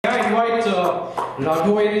invite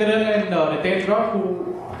Raghavendran and Nitendra,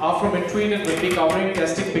 who are from Intween and will be covering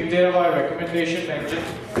testing big data via recommendation engine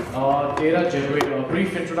data generator. A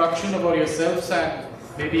brief introduction about yourselves and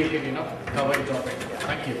maybe you can cover the topic.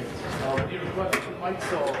 Thank you. Would you request the mic?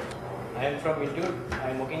 So I am from Intune. I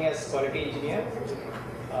am working as quality engineer.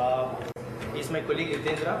 He is my colleague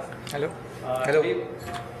Nitendra. Hello. Hello.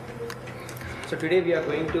 Today we are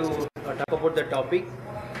going to talk about the topic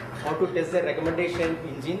how to test the recommendation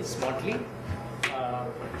engine smartly.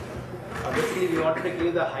 Basically, we wanted to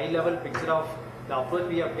give the high-level picture of the approach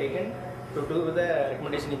we have taken to do the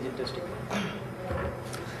recommendation engine testing.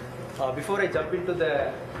 Before I jump into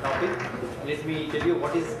the topic, let me tell you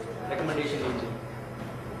what is recommendation engine.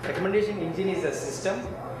 Recommendation engine is a system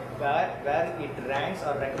where it ranks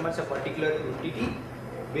or recommends a particular entity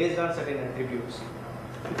based on certain attributes.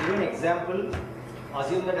 To give an example,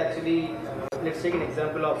 assume that actually, let's take an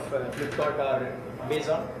example of Flipkart or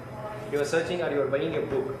Amazon. You are searching or you are buying a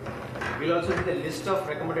book. We'll also see the list of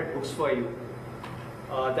recommended books for you.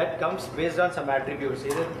 That comes based on some attributes.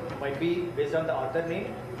 Either it might be based on the author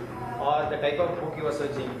name or the type of book you are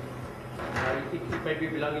searching. It might be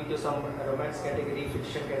belonging to some romance category,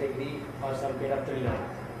 fiction category, or some kind of thriller.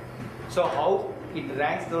 So how it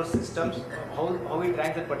ranks those systems, how it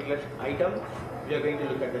ranks a particular item, we are going to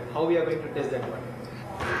look at that. How we are going to test that one.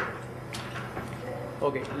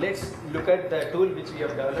 Okay, let's look at the tool which we have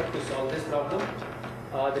developed to solve this problem.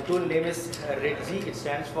 The tool name is REDG. It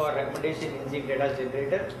stands for Recommendation Engine Data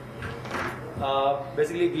Generator.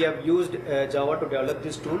 Basically, we have used Java to develop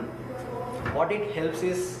this tool. What it helps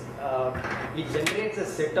is it generates a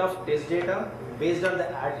set of test data based on the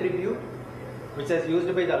attribute which is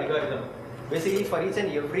used by the algorithm. Basically, for each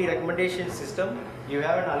and every recommendation system, you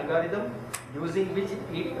have an algorithm using which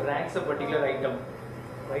it ranks a particular item,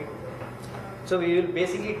 right? So we will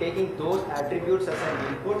basically taking those attributes as an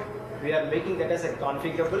input. We are making that as a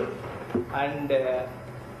configurable, and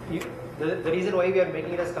the reason why we are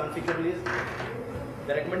making it as configurable is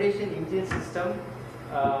the recommendation engine system.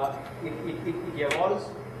 It evolves,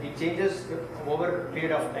 it changes over a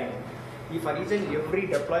period of time. For each and every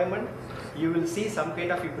deployment, you will see some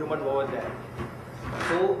kind of improvement over there.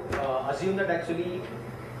 So assume that actually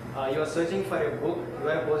you are searching for a book, you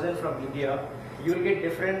are a person from India, you will get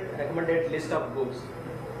different recommended list of books.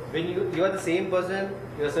 When you are the same person,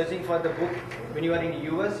 you are searching for the book, when you are in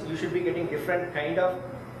US, you should be getting different kind of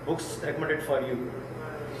books recommended for you.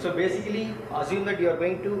 So basically, assume that you are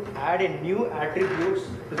going to add a new attributes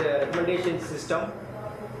to the recommendation system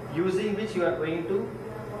using which you are going to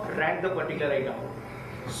rank the particular item.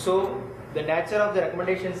 So the nature of the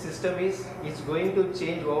recommendation system is it's going to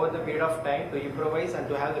change over the period of time to improvise and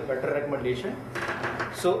to have the better recommendation.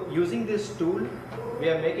 So using this tool, we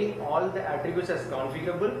are making all the attributes as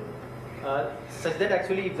configurable such that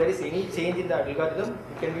actually if there is any change in the algorithm,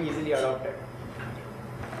 it can be easily adopted.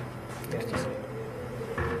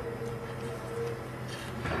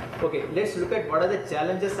 Okay, let's look at what are the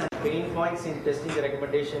challenges and pain points in testing the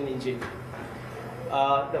recommendation engine.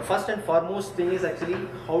 The first and foremost thing is actually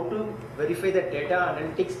how to verify the data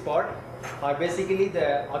analytics part, or basically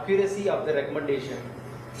the accuracy of the recommendation.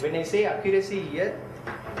 When I say accuracy here,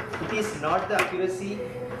 it is not the accuracy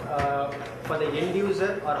for the end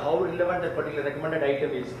user or how relevant that particular recommended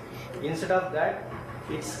item is. Instead of that,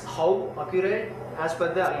 it's how accurate as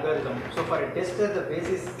per the algorithm. So for a tester, the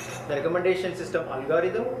basis, the recommendation system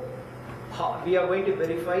algorithm, we are going to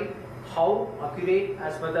verify how accurate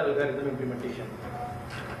as per the algorithm implementation.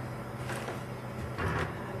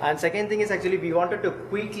 And second thing is actually we wanted to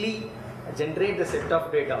quickly generate the set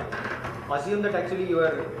of data. Assume that actually you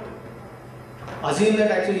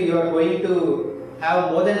are going to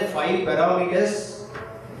have more than 5 parameters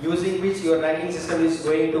using which your ranking system is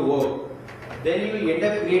going to work. Then you will end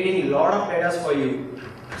up creating a lot of data for you.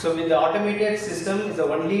 So with the automated system is the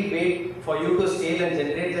only way for you to scale and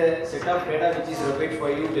generate the set of data which is required for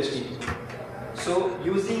you testing. So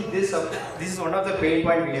using this is one of the pain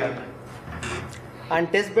point we have. And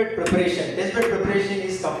testbed preparation. Testbed preparation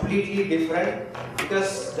is completely different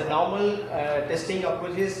because the normal testing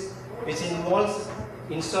approaches which involves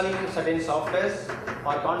installing certain softwares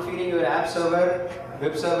or configuring your app server,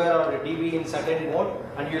 web server or DB in certain mode,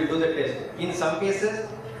 and you will do the test. In some cases,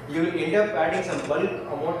 you will end up adding some bulk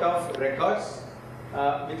amount of records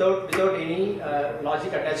without any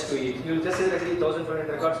logic attached to it. You will just say that 1,200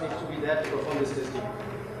 records need to be there to perform this testing.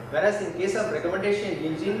 Whereas in case of recommendation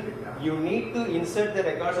engine, you need to insert the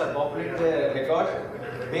records or populate the records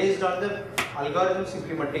based on the algorithm's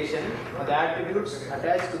implementation or the attributes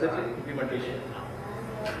attached to the implementation.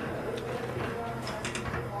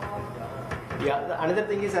 Yeah, another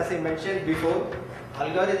thing is, as I mentioned before,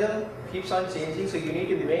 algorithm keeps on changing, so you need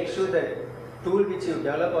to make sure that tool which you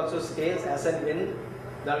develop also scales as and when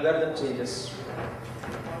the algorithm changes.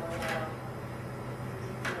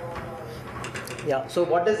 Yeah, so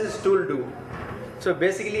what does this tool do? So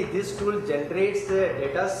basically this tool generates the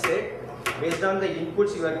data set based on the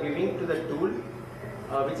inputs you are giving to the tool,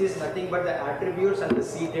 which is nothing but the attributes and the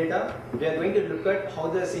seed data. We are going to look at how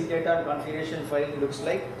the seed data and configuration file looks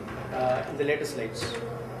like in the later slides.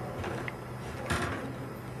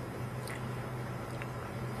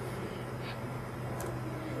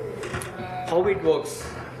 How it works.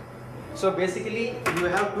 So basically you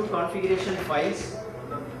have two configuration files.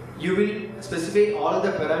 You will specify all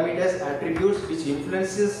the parameters, attributes which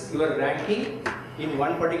influences your ranking in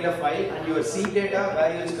one particular file, and your seed data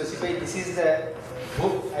where you will specify this is the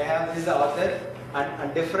book I have, this is the author,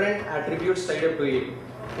 and different attributes tied up to it,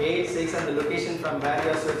 age, sex, and the location from where you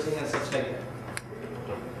are searching and such like that.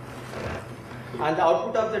 And the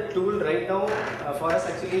output of the tool right now for us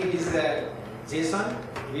actually is the JSON.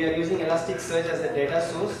 We are using Elasticsearch as a data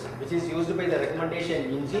source, which is used by the recommendation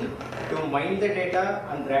engine to mine the data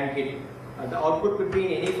and rank it. The output could be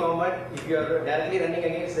in any format. If you are directly running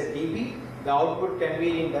against the DB, the output can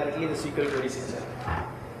be in directly the SQL query itself.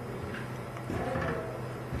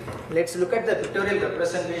 Let's look at the pictorial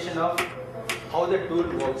representation of how the tool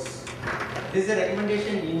works. This is a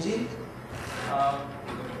recommendation engine.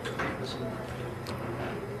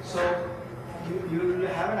 So you will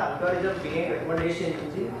have an algorithm behind recommendation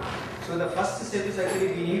engine. So the first step is actually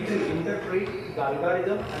we need to interpret the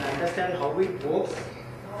algorithm and understand how it works,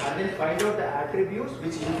 and then find out the attributes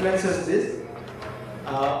which influences this.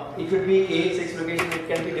 It could be age, sex, location, it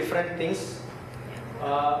can be different things.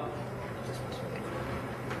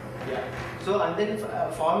 Yeah. So and then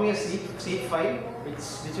form a seed file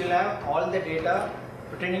which will have all the data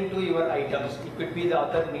pertaining to your items. It could be the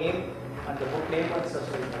author name and the book name and such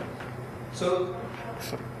like that. So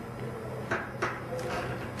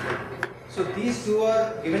these two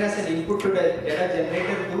are given as an input to the data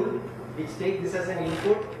generator tool, which takes this as an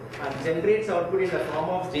input and generates output in the form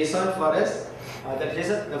of JSON for us.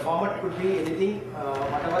 The format could be anything,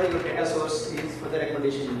 whatever your data source is for the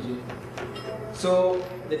recommendation engine. So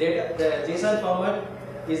the JSON format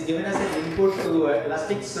is given as an input to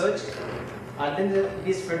Elasticsearch, and then it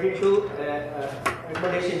is fed into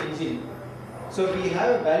recommendation engine. So we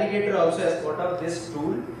have a validator also as part of this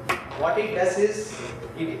tool. What it does is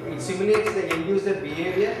it simulates the end user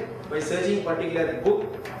behavior by searching particular book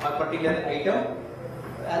or particular item.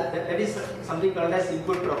 That is something called as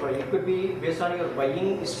input profile. It could be based on your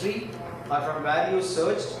buying history or from where you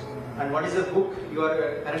searched and what is the book you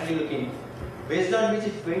are currently looking. Based on which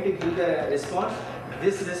it's going to give the response.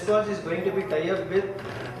 This response is going to be tied up with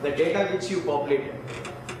the data which you populated.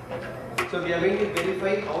 So we are going to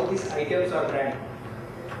verify how these items are ranked.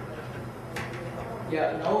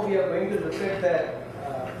 Yeah, now we are going to look at the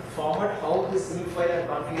format, how the seed file and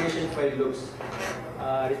configuration file looks.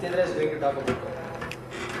 Ritendra is going to talk about that.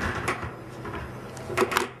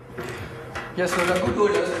 Yes, so Raghu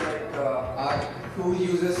told us that our tool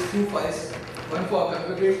uses two files, one for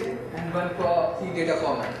configuration and one for seed data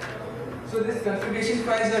format. So these configuration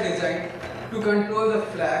files are designed to control the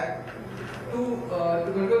flag, to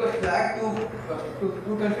configure the flag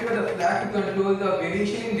to control the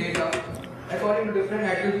variation in data according to different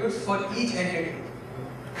attributes for each entity.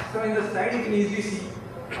 So in the slide you can easily see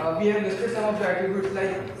we have listed some of the attributes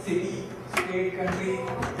like city, state, country,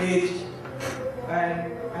 age,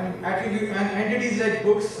 and entities like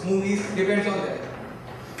books, movies, depends on that.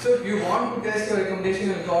 So if you want to test your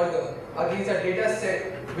recommendation algorithm against a data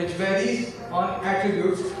set which varies on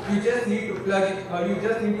attributes, you just need to turn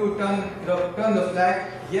the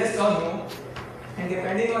flag yes or no, and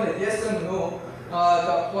depending on the yes or no,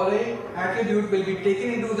 the following attribute will be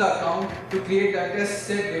taken into the account to create a test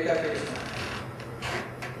set database.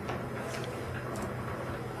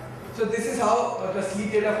 So this is how the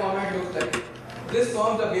seed data format looks like. This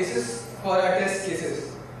forms the basis for our test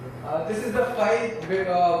cases. This is the file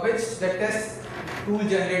which the test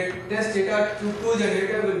data tool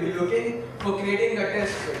generator will be looking for creating the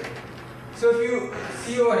test fit. So if you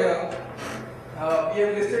see over here, we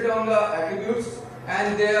have listed down the attributes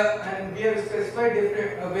and we have specified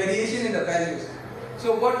different variation in the values.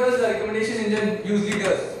 So what does the recommendation engine usually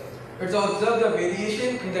does? It observes the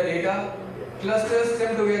variation in the data, clusters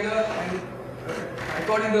them together, and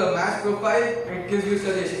according to the match profile, it gives you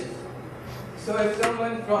suggestions. So if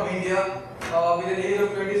someone from India with an age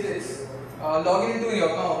of 26 log into your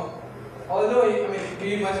account, although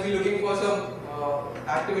he must be looking for some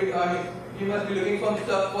activity, he must be looking for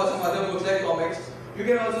some other books like comics. You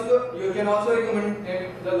can also recommend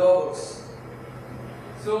him the law books.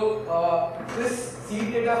 So this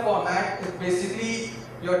seed data format is basically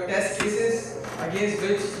your test cases against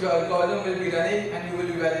which your algorithm will be running, and you will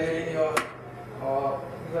be validating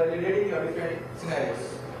your different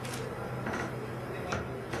scenarios.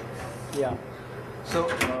 Yeah. So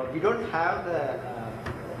we don't have the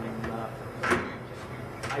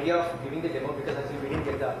idea of giving the demo because actually we didn't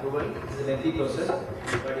get the approval. It's a lengthy process.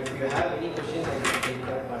 But if you have any questions, I can take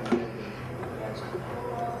that one.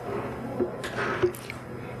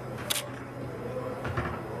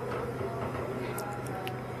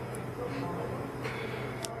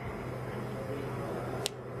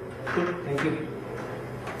 Thank you.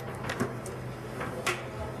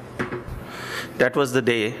 That was the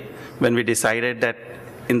day when we decided that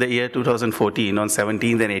in the year 2014, on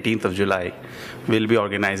 17th and 18th of July, we'll be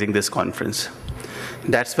organizing this conference.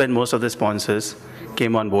 That's when most of the sponsors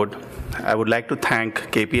came on board. I would like to thank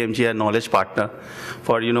KPMG, our knowledge partner,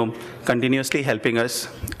 for continuously helping us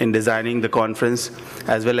in designing the conference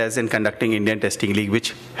as well as in conducting Indian Testing League,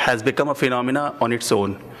 which has become a phenomena on its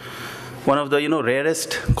own. One of the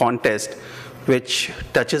rarest contests which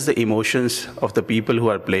touches the emotions of the people who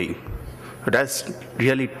are playing. That's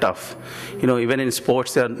really tough. Even in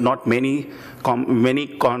sports, there are not many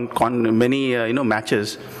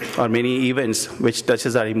matches or many events which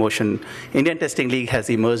touches our emotion. Indian Testing League has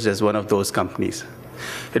emerged as one of those companies.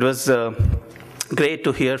 It was great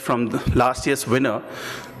to hear from last year's winner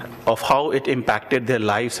of how it impacted their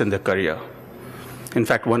lives and their career. In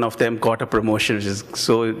fact, one of them got a promotion, which is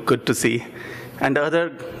so good to see. And the other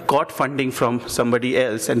got funding from somebody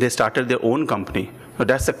else, and they started their own company. So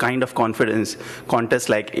that's the kind of confidence contest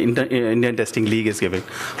like Indian Testing League is giving.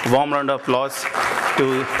 Warm round of applause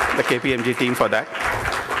to the KPMG team for that.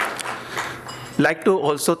 Like to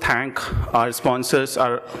also thank our sponsors,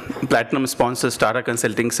 our platinum sponsors, Tara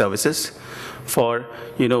Consulting Services, for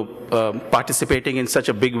participating in such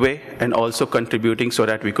a big way and also contributing so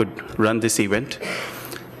that we could run this event.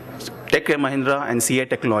 Tech Mahindra and CA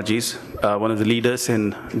Technologies, one of the leaders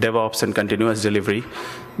in DevOps and continuous delivery,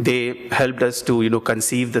 they helped us to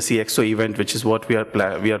conceive the CXO event, which is what we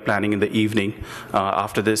are planning in the evening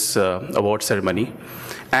after this award ceremony.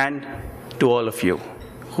 And to all of you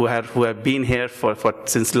who have been here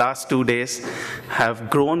since last 2 days, have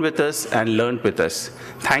grown with us and learned with us.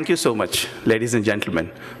 Thank you so much, ladies and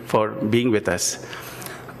gentlemen, for being with us.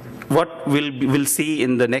 What we'll see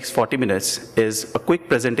in the next 40 minutes is a quick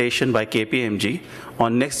presentation by KPMG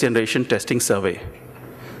on next generation testing survey.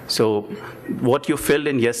 So what you filled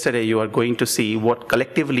in yesterday, you are going to see what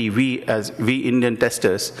collectively we Indian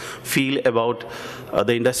testers feel about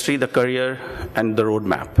the industry, the career, and the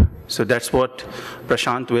roadmap. So that's what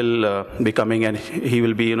Prashant will be coming, and he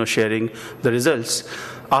will be sharing the results.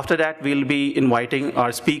 After that, we'll be inviting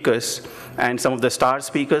our speakers and some of the star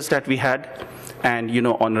speakers that we had, and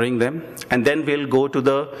honoring them. And then we'll go to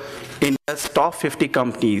the India's top 50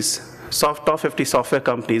 companies, top 50 software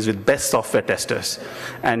companies with best software testers,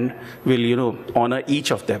 and we'll honor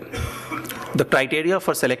each of them. The criteria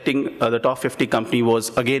for selecting the top 50 company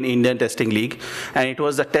was again Indian Testing League, and it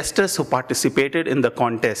was the testers who participated in the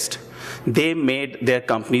contest. They made their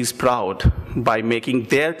companies proud by making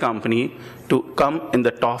their company to come in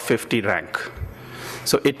the top 50 rank.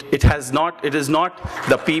 So it is not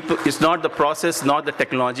the people, it's not the process, not the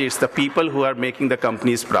technology, it's the people who are making the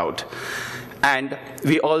companies proud. And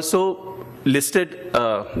we also listed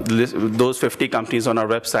those 50 companies on our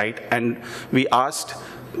website, and we asked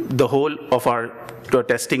the whole of our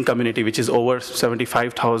testing community, which is over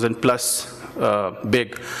 75,000 plus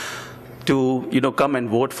big, to come and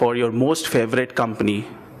vote for your most favorite company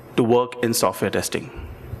to work in software testing.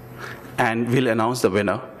 And we'll announce the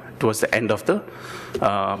winner towards the end of the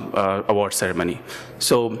award ceremony.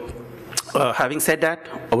 So having said that,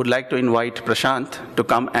 I would like to invite Prashant to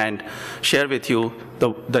come and share with you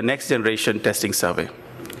the next generation testing survey.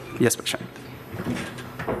 Yes, Prashant.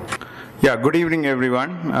 Yeah, good evening,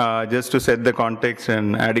 everyone. Just to set the context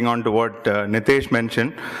and adding on to what Nitesh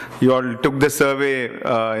mentioned, you all took the survey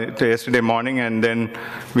yesterday morning, and then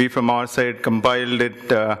we from our side compiled it.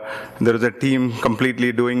 There was a team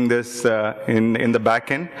completely doing this in the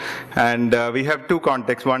back end. And we have two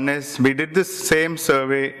contexts. One is we did this same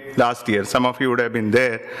survey last year. Some of you would have been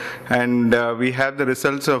there. And we have the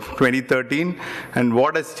results of 2013 and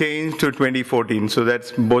what has changed to 2014. So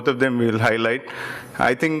that's both of them we'll highlight.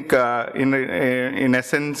 I think in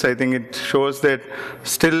essence, I think it shows that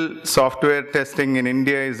still software testing in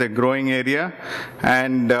India is a growing area,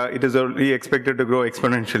 and it is only expected to grow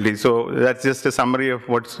exponentially. So that's just a summary of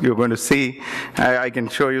what you're going to see. I can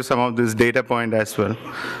show you some of this data point as well.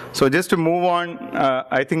 So just to move on,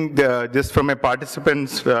 I think just from a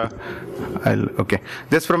participant's,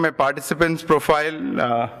 just from a participant's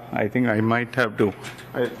profile, I think I might have to.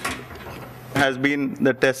 Has been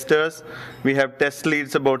the testers. We have test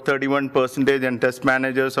leads about 31% and test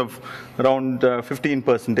managers of around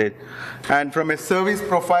 15%. And from a service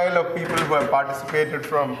profile of people who have participated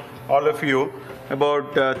from all of you,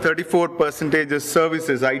 about 34% is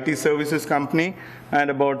services, IT services company, and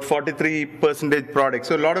about 43% products.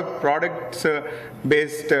 So a lot of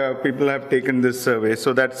products-based people have taken this survey.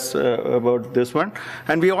 So that's about this one.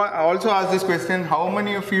 And we also asked this question, how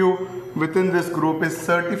many of you within this group is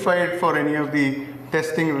certified for any of the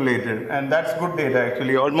testing related? And that's good data,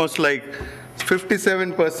 actually. Almost like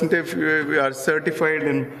 57% if we are certified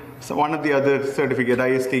in one of the other certificate,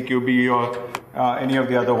 ISTQB or any of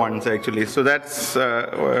the other ones, actually. So that's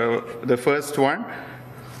the first one.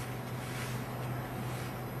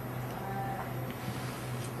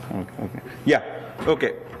 Okay. Yeah,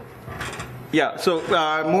 okay. Yeah, so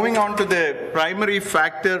moving on to the primary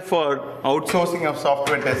factor for outsourcing of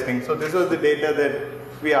software testing. So this was the data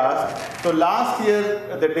that we asked. So last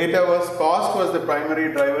year, the data was cost was the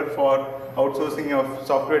primary driver for outsourcing of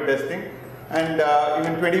software testing. And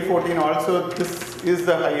even 2014 also, this is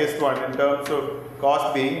the highest one in terms of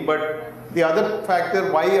cost being. But the other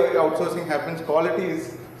factor why outsourcing happens, quality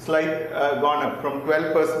is gone up from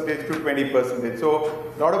 12% to 20%.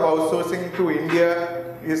 So a lot of outsourcing to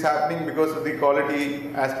India is happening because of the quality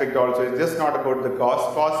aspect also. It's just not about the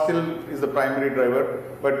cost. Cost still is the primary driver,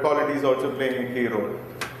 but quality is also playing a key role.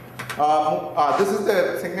 This is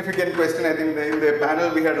the significant question. I think in the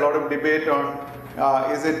panel we had a lot of debate on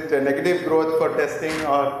is it negative growth for testing,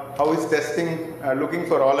 or how is testing looking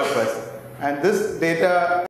for all of us? And this data